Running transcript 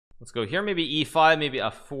Let's go here, maybe e5, maybe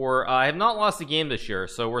f4. I have not lost a game this year,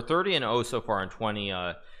 so we're 30-0 so far in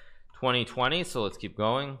 2020. So let's keep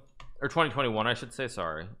going, or 2021 I should say,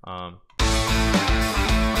 sorry. Go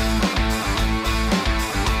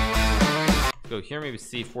here, maybe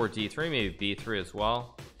c4, d3, maybe b3 as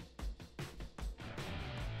well.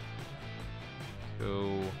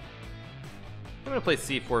 Go, I'm gonna play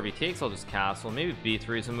c4. If he takes, I'll just castle. Maybe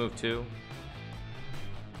b3 is a move too.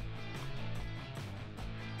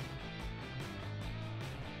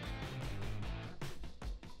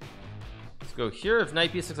 Let's go here. If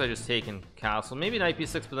knight b6, I just take and castle. Maybe knight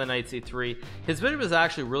b6, but then knight c3. His bishop is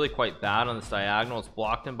actually really quite bad on this diagonal. It's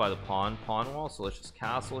blocked him by the pawn wall, so let's just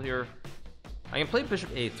castle here. I can play bishop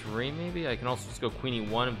a3 maybe. I can also just go queen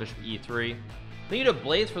e1 and bishop e3. Then you need a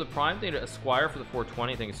blaze for the prime. Then you need a squire for the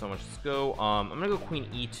 420. Thank you so much. Let's go. I'm gonna go queen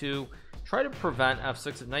e2. Try to prevent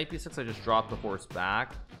f6. If knight b6, I just drop the horse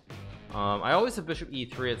back. I always have bishop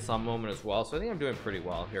e3 at some moment as well, so I think I'm doing pretty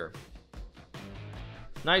well here.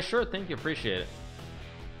 Nice shirt, thank you, appreciate it.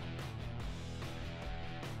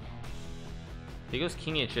 He goes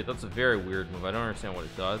king h8. That's a very weird move. I don't understand what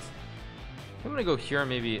it does. I'm gonna go here,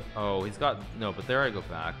 maybe. Oh, he's got no, but there I go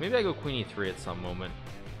back. Maybe I go queen e3 at some moment.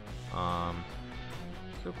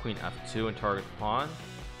 Let's go queen f2 and target the pawn.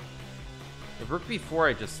 If rook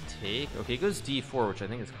b4, I just take. Okay, he goes d4, which I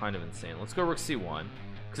think is kind of insane. Let's go rook c1,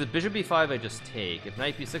 because if bishop b5, I just take. If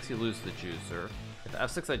knight b6, he loses the juicer. If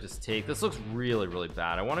f6, I just take. This looks really, really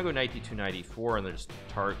bad. I want to go knight d2, knight e4, and then just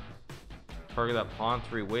target that pawn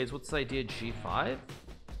 3 ways. What's the idea? g5.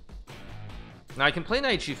 Now I can play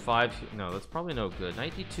knight g5. No, that's probably no good.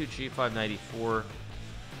 Knight d2, g5, knight e4.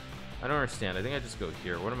 I don't understand. I think I just go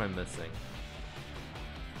here. What am I missing?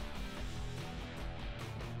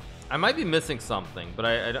 I might be missing something, but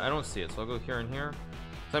I don't see it. So I'll go here and here.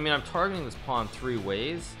 So I mean, I'm targeting this pawn 3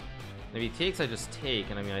 ways. If he takes, I just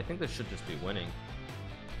take, and I mean, I think this should just be winning.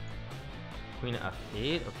 Queen f8.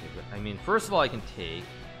 Okay, but I mean, first of all, I can take.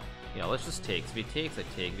 Yeah, let's just take. If he takes, I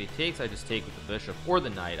take. If he takes, I just take with the bishop or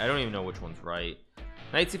the knight. I don't even know which one's right.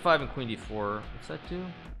 Knight c5 and queen d4. What's that do?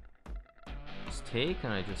 Just take,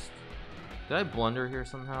 and I just... Did I blunder here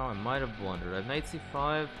somehow? I might have blundered. I have knight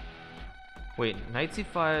c5. Wait, knight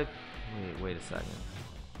c5. Wait a second.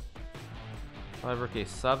 5 rook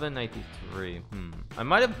a7, knight d3. I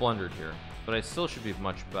might have blundered here, but I still should be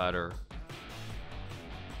much better.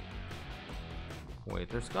 Wait,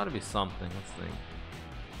 there's got to be something. Let's think.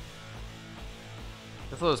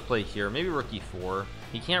 Let's play here. Maybe rook e4.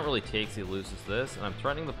 He can't really take, so he loses this, and I'm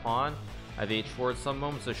threatening the pawn. I have h4 at some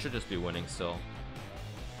moments, so I should just be winning still.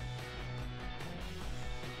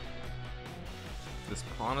 This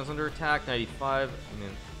pawn is under attack. 95. I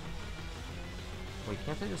mean, wait,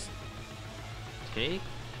 can't I just take?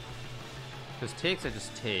 Because takes, I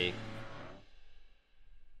just take.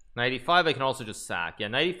 95, I can also just sack. Yeah,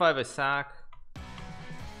 95, I sack.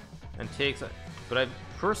 And takes, but I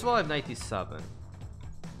first of all I have knight d7,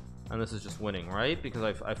 and this is just winning, right? Because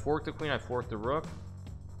I forked the queen, I forked the rook,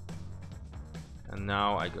 and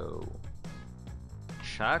now I go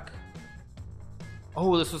check.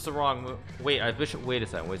 Oh, this was the wrong move. Wait, I have bishop. Wait a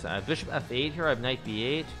second. I have bishop f8 here. I have knight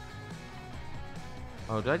b8.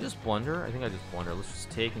 Oh, did I just blunder? I think I just blunder. Let's just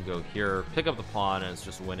take and go here, pick up the pawn, and it's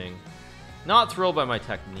just winning. Not thrilled by my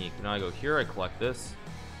technique. Now I go here, I collect this,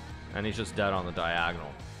 and he's just dead on the diagonal.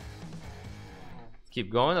 Keep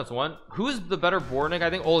going. That's one. Who's the better Bortnyk? I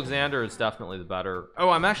think Oleksandr is definitely the better. Oh,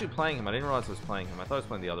 I'm actually playing him. I didn't realize I was playing him. I thought I was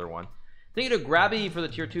playing the other one. Thank you to Grabby for the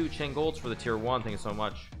tier 2, Chen Golds for the tier 1. Thank you so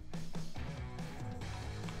much.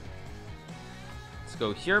 Let's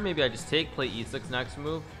go here. Maybe I just take, play e6 next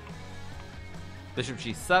move. Bishop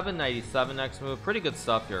g7, knight e7 next move. Pretty good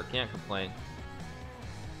stuff here. Can't complain.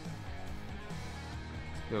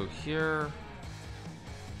 Let's go here.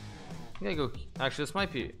 I think I go, actually this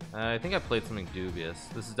might be, I think I played something dubious.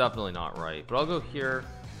 This is definitely not right, but I'll go here.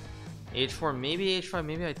 h4, maybe h5,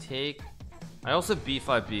 maybe I take. I also have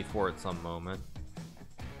b5, b4 at some moment.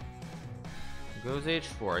 Goes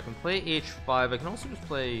h4. I can play h5. I can also just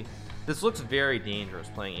play, this looks very dangerous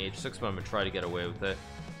playing h6, but I'm gonna try to get away with it.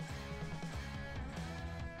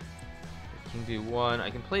 King b1.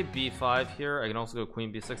 I can play b5 here. I can also go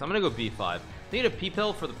queen b6. I'm gonna go b5. Thank you to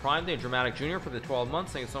P-Pill for the prime. Thank you Dramatic Junior for the 12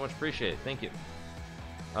 months. Thank you so much, appreciate it. Thank you.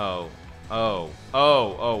 Oh,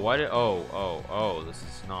 why did, this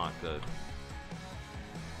is not good.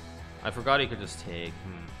 I forgot he could just take.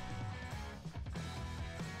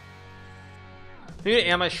 Thank you to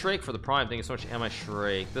Am I Shrake for the prime. Thank you so much, Am I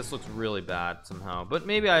Shrake. This looks really bad somehow, but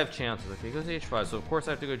maybe I have chances. Okay, he goes h5, so of course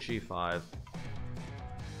I have to go g5. I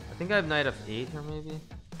think I have knight f8 here maybe.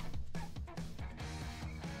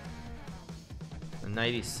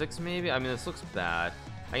 knight e6 maybe. I mean, this looks bad.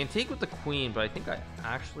 I can take with the queen, but I think I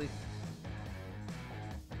actually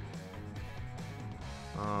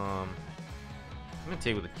I'm gonna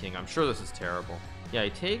take with the king. I'm sure this is terrible. Yeah,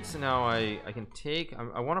 he takes, and now I can take.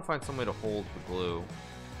 I want to find some way to hold the blue.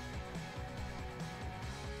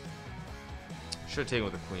 Should have taken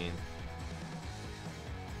with the queen.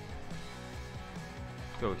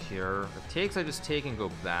 Go here. If it takes, I just take and go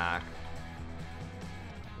back.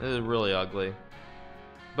 This is really ugly.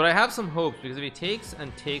 But I have some hopes, because if he takes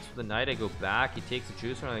and takes with the knight, I go back. He takes a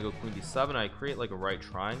juicer, and I go queen d7. I create like a right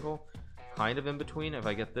triangle, kind of in between. If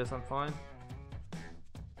I get this, I'm fine.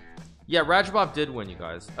 Yeah, Rajabov did win, you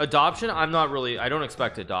guys. Adoption, I'm not really, I don't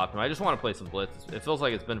expect to adopt him. I just want to play some Blitz. It feels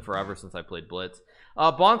like it's been forever since I played Blitz.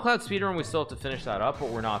 Bond Cloud speedrun, we still have to finish that up, but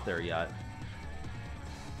we're not there yet.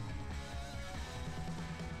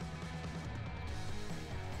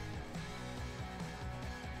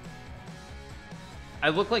 I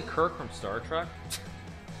look like Kirk from Star Trek.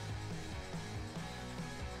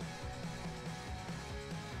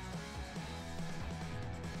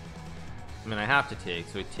 I mean, I have to take,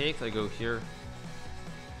 so he takes, I go here.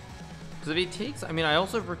 Because if he takes, I mean, I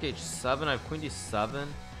also have rook h7, I have queen d7.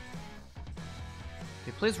 If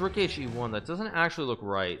he plays rook he1, that doesn't actually look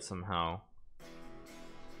right somehow.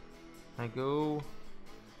 Can I go?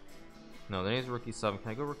 No, then he's rook e7.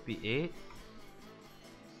 Can I go rook b8?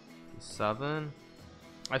 e7.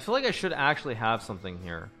 I feel like I should actually have something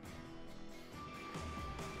here.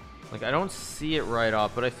 Like, I don't see it right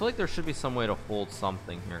off, but I feel like there should be some way to hold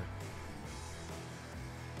something here.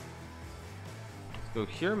 Go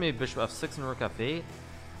here, maybe bishop f6 and rook f8.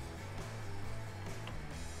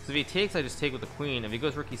 So if he takes, I just take with the queen. If he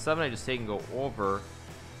goes rook e7, I just take and go over.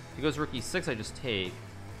 If he goes rook e6, I just take.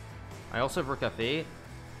 I also have rook f8.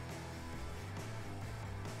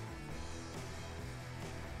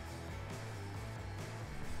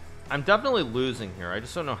 I'm definitely losing here. I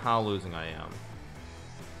just don't know how losing I am.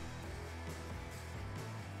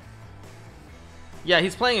 Yeah,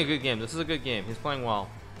 he's playing a good game. This is a good game. He's playing well.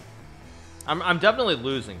 I'm definitely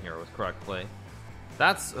losing here with correct play.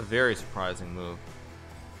 That's a very surprising move.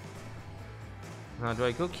 Now, do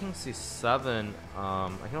I go king c7? I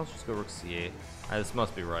can also just go rook c8. This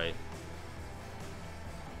must be right.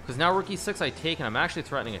 Because now rook e6 I take, and I'm actually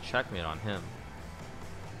threatening a checkmate on him.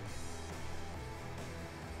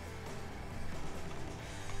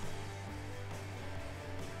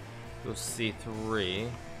 Go c3.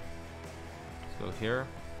 Let's go here.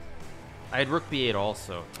 I had rook b8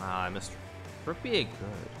 also. I missed. Rook b8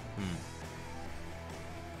 good.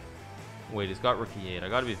 Wait, he's got rook e8. I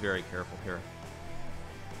gotta be very careful here.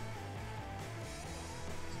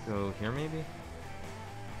 Let's go here maybe.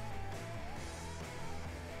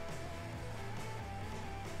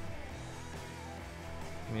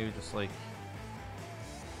 Maybe just like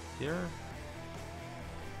here.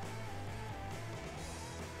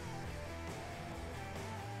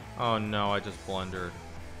 Oh no, I just blundered.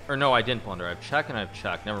 Or no, I didn't blunder. I have check and I have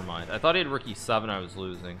check. Never mind. I thought he had rook e7. I was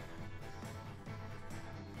losing.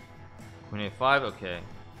 Queen a5. Okay.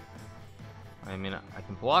 I mean, I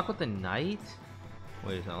can block with the knight.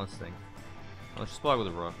 Wait a second. Let's think. Let's just block with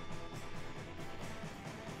the rook.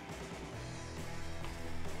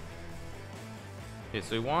 Okay,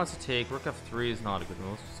 so he wants to take. Rook f3 is not a good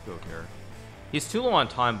move. Let's just go here. He's too low on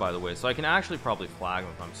time, by the way, so I can actually probably flag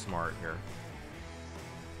him if I'm smart here.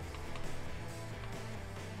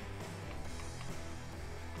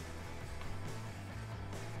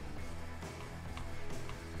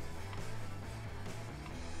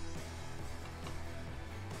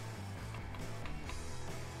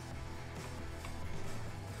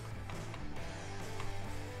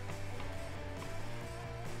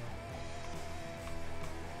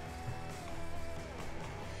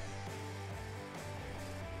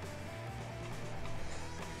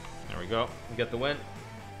 There we go. We get the win.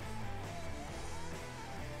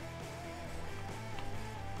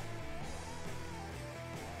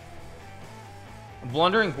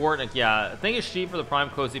 Blundering Bortnyk, yeah. I think it's cheap for the prime,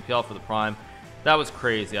 cozy PL for the prime. That was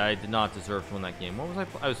crazy. I did not deserve to win that game. What was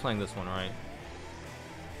I was playing this one, right?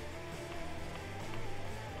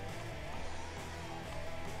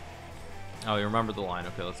 Oh, you remember the line.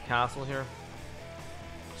 Okay, let's castle here.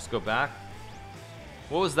 Just go back.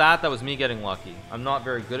 What was that? That was me getting lucky. I'm not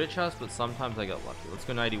very good at chess, but sometimes I get lucky. Let's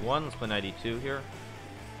go knight e1. Let's play knight e2 here.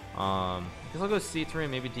 I guess I'll go c3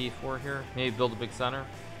 and maybe d4 here. Maybe build a big center.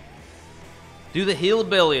 Do the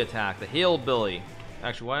hillbilly attack. The hillbilly.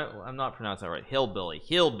 Actually, why? I'm not pronouncing that right. Hillbilly.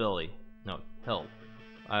 Hillbilly. No, hill.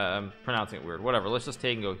 I'm pronouncing it weird. Whatever. Let's just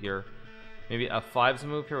take and go here. Maybe f5's a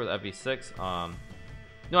move here with fb6.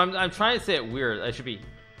 No, I'm trying to say it weird. I should be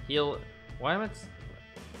heel. Why am I?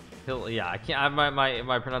 Hill, yeah, I can't.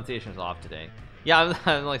 My pronunciation is off today. Yeah,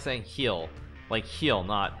 I'm like saying heel, like heel,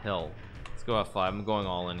 not hill. Let's go F5. I'm going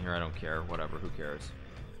all in here. I don't care. Whatever. Who cares?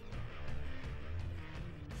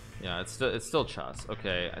 Yeah, it's still chess.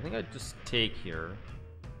 Okay, I think I just take here.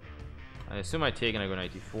 I assume I take and I go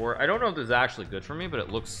knight d4. I don't know if this is actually good for me, but it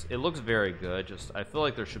looks very good. Just I feel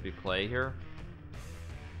like there should be play here.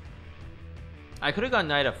 I could have gone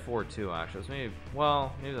knight f4 too, actually. So maybe,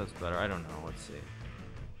 well, maybe that's better. I don't know. Let's see.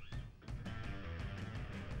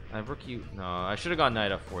 I have rook e. No, I should have gone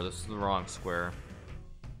knight f4. This is the wrong square.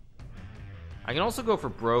 I can also go for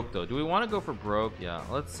broke though. Do we want to go for broke? Yeah.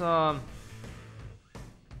 Let's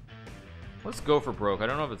go for broke. I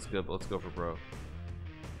don't know if it's good, but let's go for broke.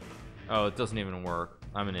 Oh, it doesn't even work.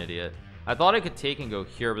 I'm an idiot. I thought I could take and go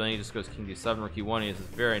here, but then he just goes king d7, rook e1. He has this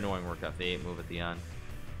very annoying rook f8 move at the end.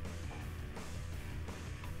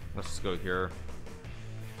 Let's just go here.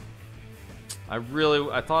 I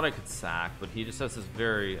thought I could sack, but he just has this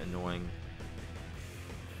very annoying.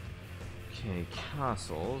 Okay,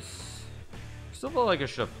 castles. Still feel like I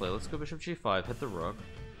should have played. Let's go bishop g5, hit the rook.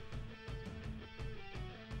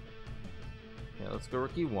 Okay, let's go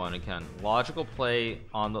rook e1 again. Logical play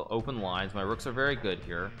on the open lines. My rooks are very good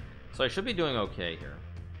here, so I should be doing okay here.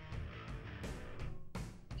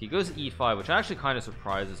 He goes e5, which actually kind of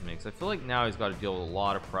surprises me because I feel like now he's got to deal with a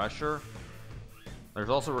lot of pressure. There's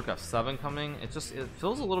also rook f7 coming. It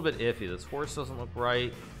feels a little bit iffy. This horse doesn't look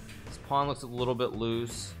right. This pawn looks a little bit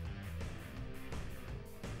loose.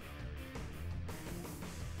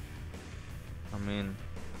 I mean,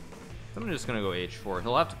 I'm just gonna go h4.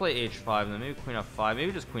 He'll have to play h5 and then maybe queen f5,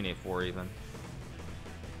 maybe just queen a4 even.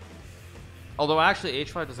 Although actually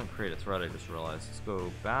h5 doesn't create a threat, I just realized. Let's go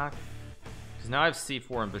back because now I have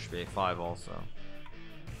c4 and bishop a5 also.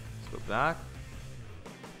 Let's go back.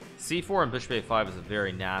 c4 and bishop a5 is a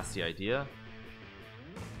very nasty idea.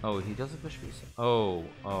 Oh, he does a bishop e6. Oh,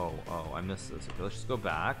 I missed this. Okay, let's just go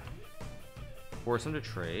back. Force him to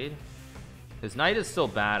trade. His knight is still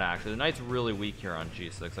bad, actually. The knight's really weak here on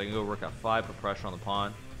g6. I can go rook f5, put pressure on the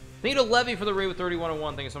pawn. Thank you to Levy for the raid with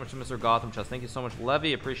 3101. Thank you so much to Mr. Gotham Chess. Thank you so much,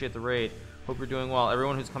 Levy. Appreciate the raid. Hope you're doing well.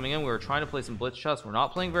 Everyone who's coming in, we were trying to play some blitz chess. We're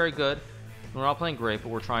not playing very good. We're not playing great, but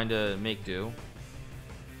we're trying to make do.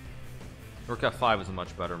 Rook f5 is a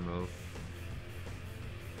much better move.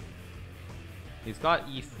 He's got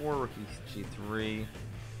e4, rook g3.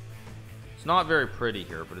 It's not very pretty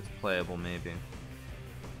here, but it's playable maybe.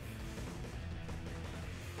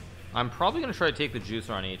 I'm probably going to try to take the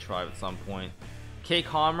juicer on h5 at some point. K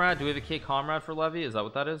Comrade. Do we have a K Comrade for Levy? Is that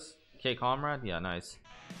what that is? K Comrade? Yeah, nice.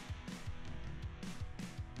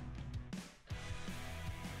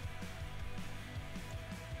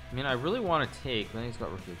 I mean, I really want to take, but then he's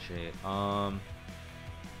got rook h8.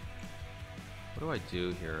 What do I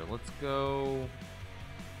do here? Let's go.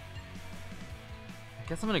 I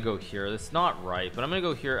guess I'm gonna go here. That's not right, but I'm gonna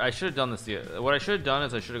go here. I should have done this. What I should have done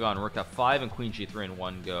is I should have gone rook f5 and queen g3 in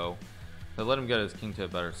one go. So let him get his king to a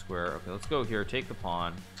better square. Okay, let's go here. Take the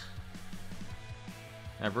pawn.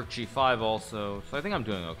 I have rook g5 also, so I think I'm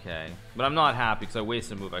doing okay. But I'm not happy because I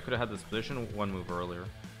wasted a move. I could have had this position one move earlier.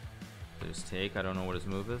 So just take. I don't know what his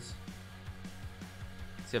move is.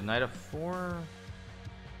 Does he have knight f4?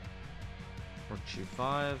 Rook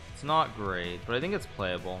g5. It's not great, but I think it's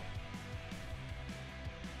playable.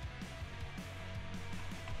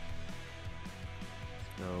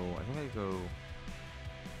 So I think I go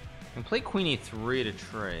and play queen e3 to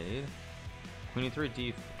trade. Queen e3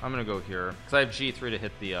 d. I'm gonna go here because I have g3 to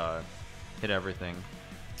hit the hit everything.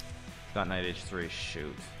 Got knight h3.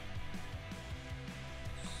 Shoot.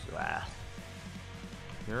 So,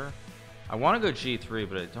 here I want to go g3,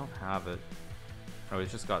 but I don't have it. Oh,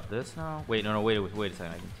 he's just got this now. Wait, no, wait a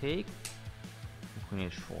second. I can take queen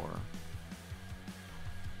h4.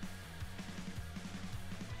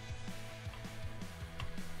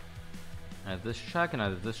 I have this check and I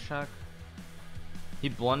have this check. He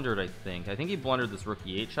blundered, I think. I think he blundered this rook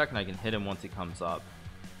e8 check, and I can hit him once he comes up.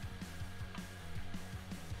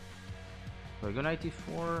 Do I go knight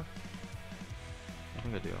d4? I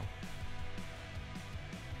think I do.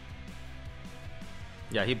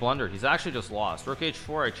 Yeah, he blundered. He's actually just lost. Rook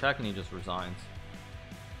h4, I check, and he just resigns.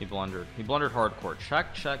 He blundered. He blundered hardcore.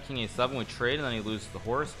 Check, check, king a7. We trade, and then he loses the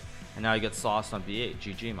horse. And now he gets sauced on b8.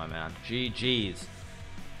 GG, my man. GG's.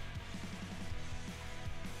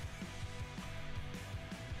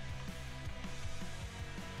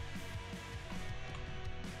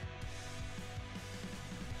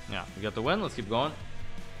 Yeah, we got the win. Let's keep going.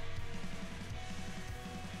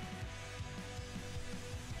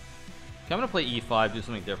 Okay, I'm gonna play e5, do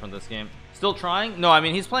something different this game. Still trying? No, I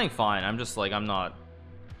mean, he's playing fine. I'm just like, I'm not.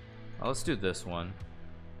 Oh, let's do this one.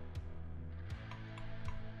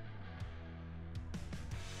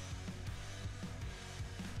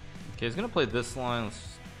 Okay, he's gonna play this line.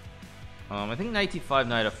 I think knight d5,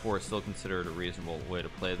 knight f4 is still considered a reasonable way to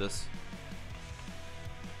play this.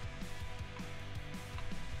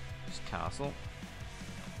 Just castle.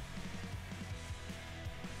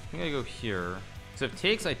 I think I go here. So if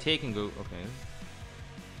takes, I take and go. Okay.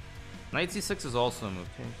 Knight c6 is also a move.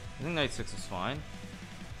 Okay. I think knight 6 is fine.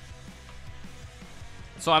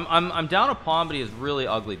 So I'm down a pawn, but he has really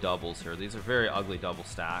ugly doubles here. These are very ugly double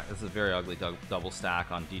stack. This is a very ugly double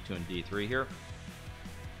stack on d2 and d3 here.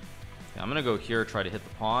 Okay, I'm gonna go here, try to hit the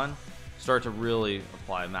pawn, start to really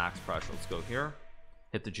apply max pressure. Let's go here,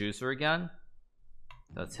 hit the juicer again.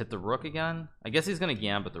 Let's hit the rook again. I guess he's gonna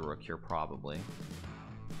gambit the rook here probably.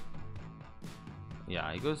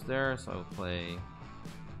 Yeah, he goes there, so I'll play.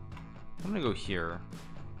 I'm gonna go here.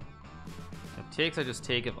 If takes, I just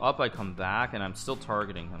take. If up, I come back, and I'm still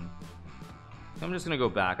targeting him. I'm just gonna go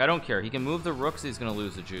back. I don't care. He can move the rooks. He's gonna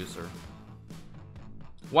lose the juicer.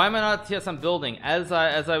 Why am I not TSM building? As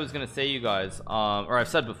I was gonna say, you guys, or I've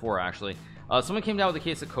said before actually. Someone came down with a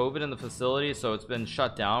case of COVID in the facility, so it's been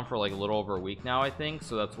shut down for like a little over a week now, I think.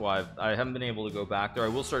 So that's why I haven't been able to go back there. I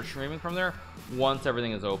will start streaming from there once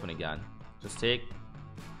everything is open again. Just take.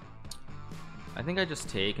 I think I just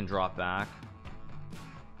take and drop back.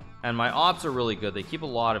 And my ops are really good. They keep a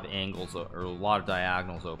lot of angles, or a lot of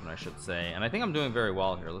diagonals open, I should say. And I think I'm doing very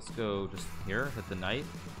well here. Let's go just here, hit the knight.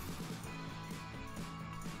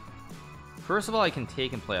 First of all, I can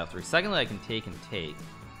take and play f3. Secondly, I can take and take.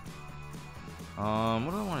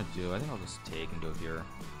 What do I want to do? I think I'll just take and go here.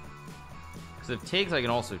 Because if takes, I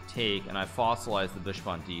can also take, and I fossilize the bishop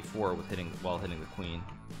on d4 with while hitting the queen.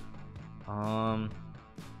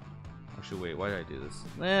 Actually, wait, why did I do this?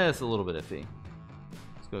 It's a little bit iffy.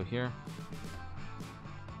 Go here.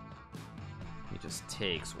 He just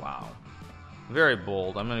takes. Wow, very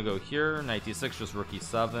bold. I'm gonna go here, knight d6, just rook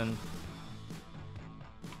e7.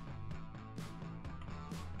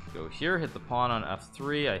 Go here, hit the pawn on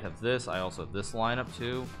f3. I have this. I also have this lineup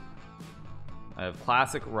too. I have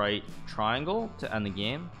classic right triangle to end the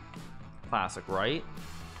game. Classic right.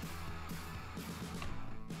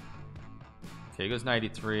 Okay, goes knight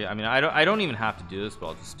e3. I mean, I don't even have to do this, but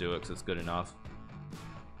I'll just do it because it's good enough.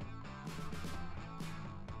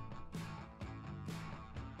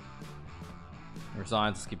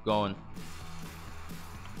 Resigns. Let's keep going.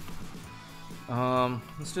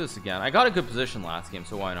 Let's do this again. I got a good position last game,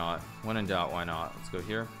 so why not? When in doubt, why not? Let's go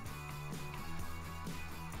here.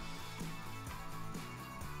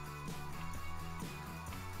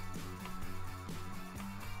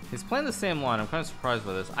 He's playing the same line. I'm kind of surprised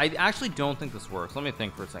by this. I actually don't think this works. Let me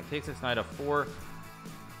think for a second. Take 6, knight f4,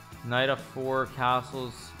 knight f4,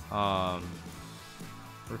 castles,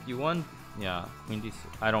 rook e1. Yeah, queen d6.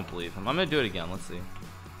 I don't believe him. I'm gonna do it again. Let's see.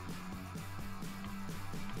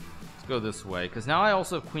 Let's go this way, because now I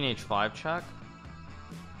also have queen h5 check.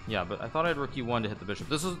 Yeah, but I thought I had rook e1 to hit the bishop.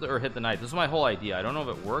 This is, or hit the knight. This is my whole idea. I don't know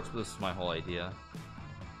if it works, but this is my whole idea.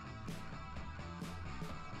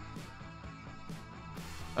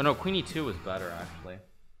 Oh no, queen e2 was better actually.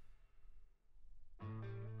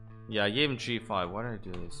 Yeah, I gave him g5. Why did I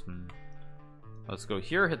do this? Let's go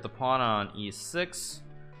here, hit the pawn on e6.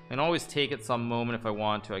 I can always take at some moment if I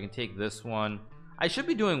want to. I can take this one. I should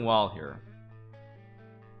be doing well here,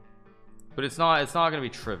 but it's not gonna be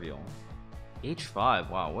trivial. h5.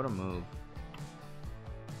 Wow, what a move.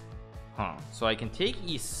 So I can take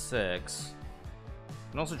e6.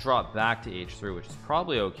 I can also drop back to h3, which is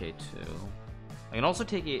probably okay too. I can also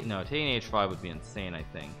take no, taking h5 would be insane, I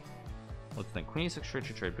think. Let's think. Queen e6,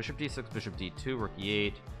 trade, bishop d6, bishop d2, rook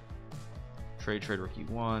e8, trade, rook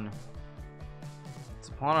e1. It's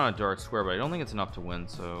a pawn on a dark square, but I don't think it's enough to win.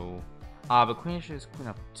 So but queen e8 is queen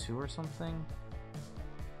f2 or something.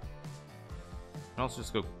 I can also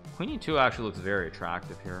just go queen e2. Actually looks very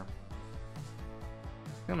attractive here.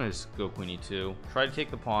 I'm gonna just go queen e2, try to take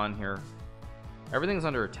the pawn here. Everything's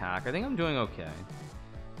under attack. I think I'm doing okay.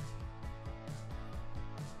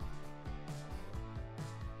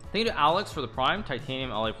 Thank you to Alex for the prime, Titanium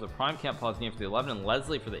LA for the prime, Can't Pause Game for the 11, and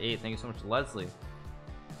Leslie for the 8. Thank you so much to Leslie.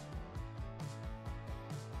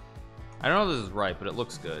 I don't know if this is right, but it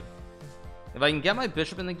looks good. If I can get my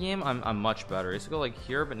bishop in the game, I'm much better. I used to go like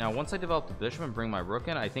here, but now once I develop the bishop and bring my rook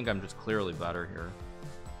in, I think I'm just clearly better here.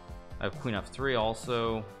 I have queen f3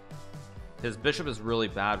 also. His bishop is really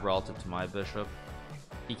bad relative to my bishop.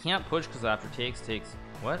 He can't push because after takes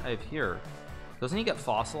what I have here. Doesn't he get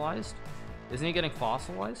fossilized? Isn't he getting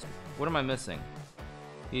fossilized? What am I missing?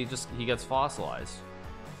 He gets fossilized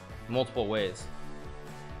multiple ways.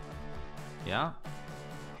 Yeah.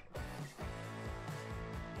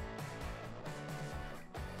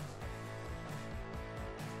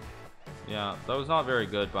 Yeah, that was not very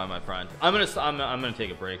good by my friend. I'm gonna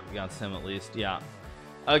take a break against him at least. Yeah,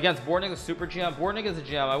 against Bortnyk, a super GM. Bortnyk is a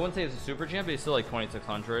GM. I wouldn't say he's a super GM, but he's still like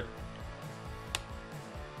 2600.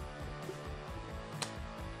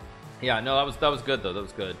 Yeah, no, that was good though. That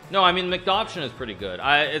was good. No, I mean McDoption is pretty good.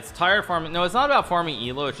 It's tired farming. No, it's not about farming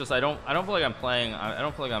elo. It's just I don't feel like I'm playing. I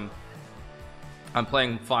don't feel like I'm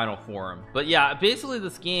playing final form. But yeah, basically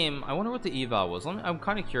this game. I wonder what the eval was. I'm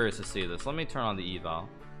kind of curious to see this. Let me turn on the eval.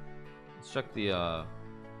 Let's check the.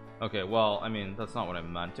 Okay, well, I mean that's not what I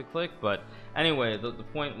meant to click. But anyway, the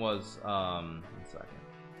point was. 1 second.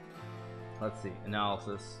 Let's see.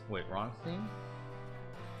 Analysis. Wait, wrong scene.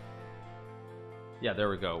 Yeah,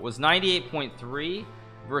 there we go. It was 98.3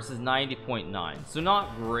 versus 90.9. So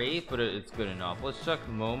not great, but it's good enough. Let's check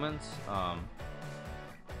the moments.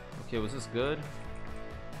 Okay, was this good?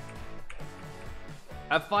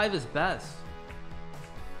 F5 is best.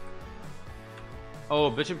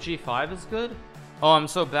 Oh, bishop g5 is good? Oh, I'm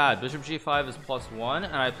so bad. Bishop g5 is +1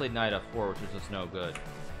 and I played knight f4, which is just no good.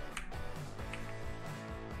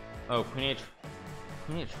 Oh, queen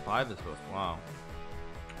h5 is both. Wow.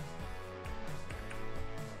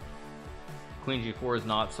 Queen g4 is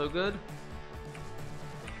not so good.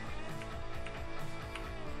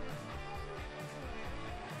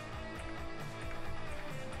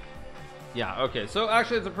 Yeah, okay, so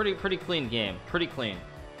actually it's a pretty clean game. Pretty clean.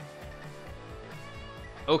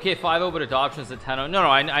 Okay, 5-0, but adoption is at 10-0. No,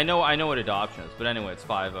 I know what adoption is, but anyway, it's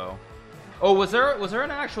 5-0. Oh, was there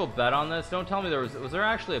an actual bet on this? Don't tell me was there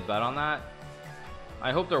actually a bet on that?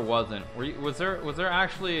 I hope there wasn't. Was there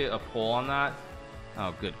actually a poll on that?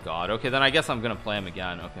 Oh, good God. Okay, then I guess I'm gonna play him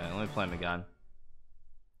again. Okay, let me play him again.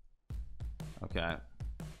 Okay.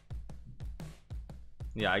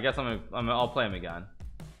 Yeah, I guess I'll play him again.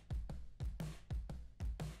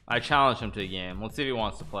 I challenged him to a game. Let's see if he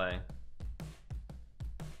wants to play.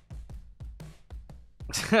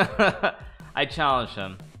 I challenged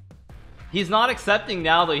him. He's not accepting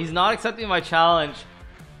now though. He's not accepting my challenge.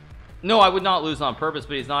 No, I would not lose on purpose,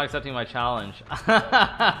 but he's not accepting my challenge.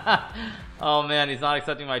 Oh man, he's not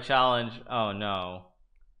accepting my challenge. Oh no.